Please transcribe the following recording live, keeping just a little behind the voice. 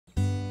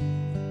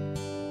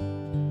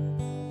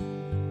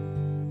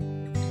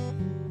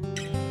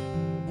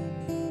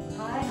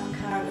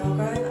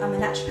Margot. I'm a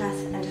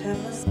naturopath and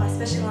herbalist. I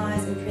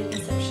specialise in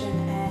preconception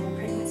and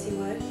pregnancy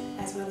work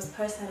as well as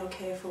postnatal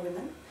care for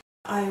women.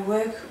 I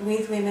work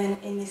with women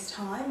in this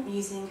time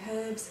using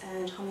herbs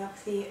and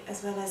homeopathy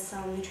as well as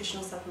some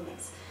nutritional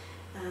supplements.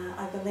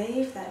 I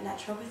believe that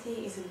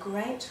naturopathy is a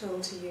great tool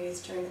to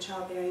use during the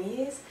childbearing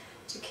years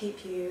to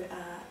keep you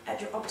at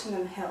your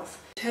optimum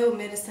health. Herbal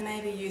medicine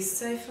may be used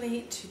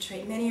safely to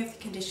treat many of the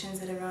conditions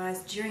that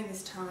arise during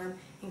this time,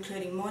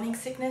 including morning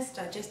sickness,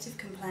 digestive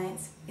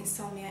complaints,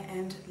 insomnia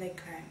and leg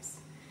cramps.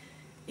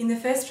 In the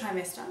first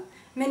trimester,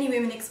 many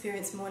women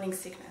experience morning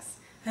sickness.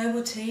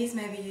 Herbal teas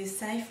may be used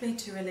safely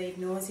to relieve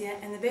nausea,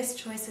 and the best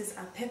choices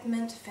are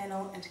peppermint,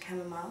 fennel and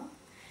chamomile.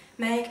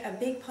 Make a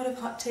big pot of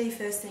hot tea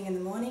first thing in the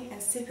morning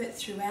and sip it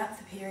throughout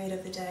the period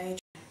of the day.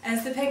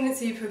 As the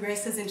pregnancy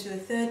progresses into the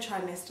third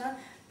trimester,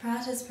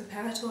 Prata's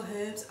preparator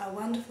herbs are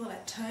wonderful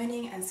at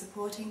toning and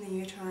supporting the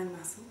uterine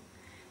muscle.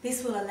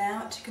 This will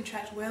allow it to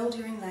contract well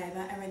during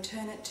labour and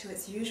return it to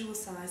its usual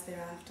size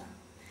thereafter.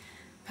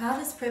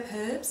 Prata's prep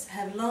herbs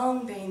have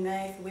long been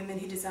made for women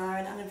who desire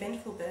an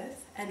uneventful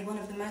birth, and one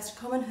of the most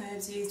common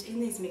herbs used in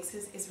these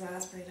mixes is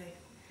raspberry leaf.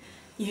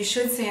 You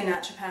should see a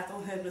naturopath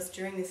or herbalist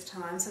during this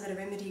time so that a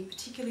remedy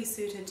particularly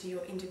suited to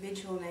your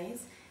individual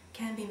needs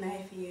can be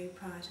made for you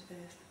prior to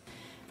birth.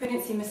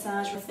 Pregnancy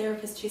massage, or a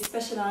therapist who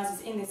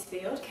specialises in this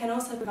field, can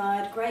also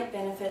provide great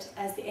benefit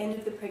as the end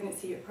of the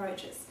pregnancy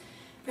approaches.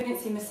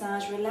 Pregnancy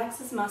massage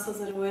relaxes muscles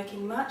that are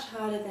working much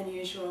harder than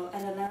usual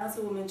and allows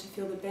a woman to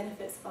feel the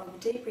benefits of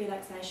deep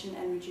relaxation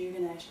and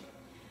rejuvenation.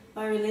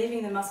 By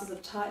relieving the muscles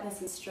of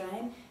tightness and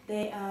strain,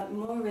 they are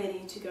more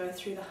ready to go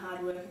through the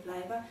hard work of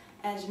labour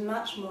and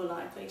much more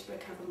likely to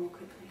recover more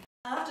quickly.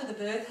 After the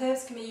birth,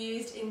 herbs can be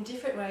used in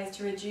different ways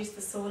to reduce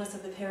the soreness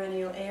of the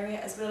perineal area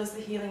as well as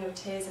the healing of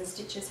tears and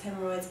stitches,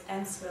 hemorrhoids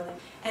and swelling.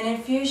 An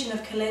infusion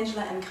of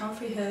calendula and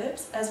comfrey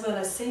herbs as well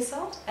as sea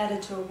salt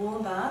added to a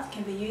warm bath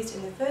can be used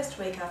in the first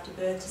week after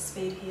birth to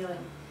speed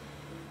healing.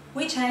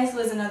 Witch hazel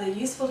is another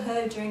useful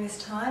herb during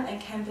this time and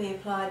can be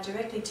applied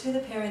directly to the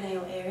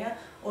perineal area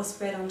or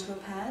spread onto a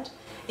pad.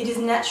 It is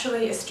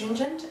naturally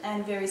astringent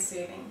and very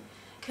soothing.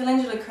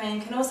 Calendula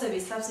cream can also be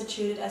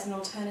substituted as an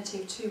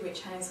alternative to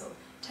witch hazel.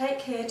 Take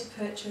care to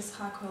purchase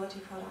high quality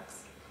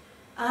products.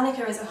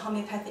 Arnica is a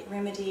homeopathic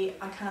remedy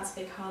I can't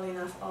speak highly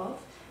enough of.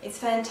 It's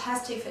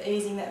fantastic for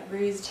easing that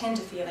bruised,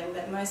 tender feeling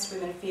that most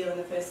women feel in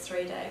the first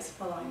 3 days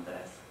following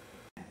birth.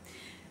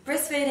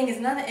 Breastfeeding is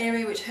another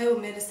area which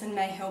herbal medicine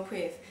may help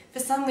with. For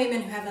some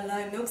women who have a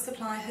low milk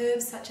supply,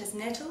 herbs such as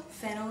nettle,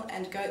 fennel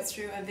and goat's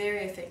rue are very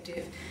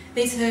effective.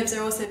 These herbs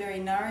are also very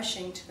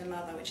nourishing to the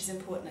mother, which is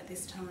important at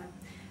this time.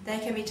 They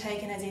can be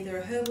taken as either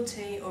a herbal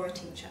tea or a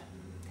tincture.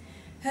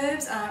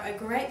 Herbs are a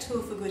great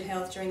tool for good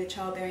health during the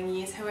childbearing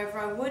years. However,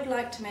 I would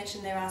like to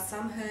mention there are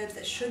some herbs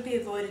that should be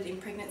avoided in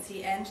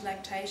pregnancy and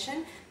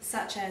lactation,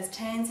 such as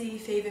tansy,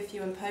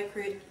 feverfew and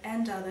pokeroot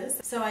and others.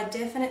 So I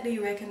definitely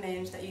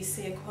recommend that you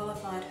see a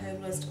qualified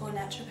herbalist or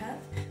naturopath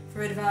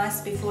for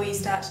advice before you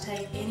start to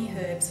take any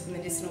herbs for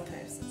medicinal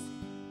purposes.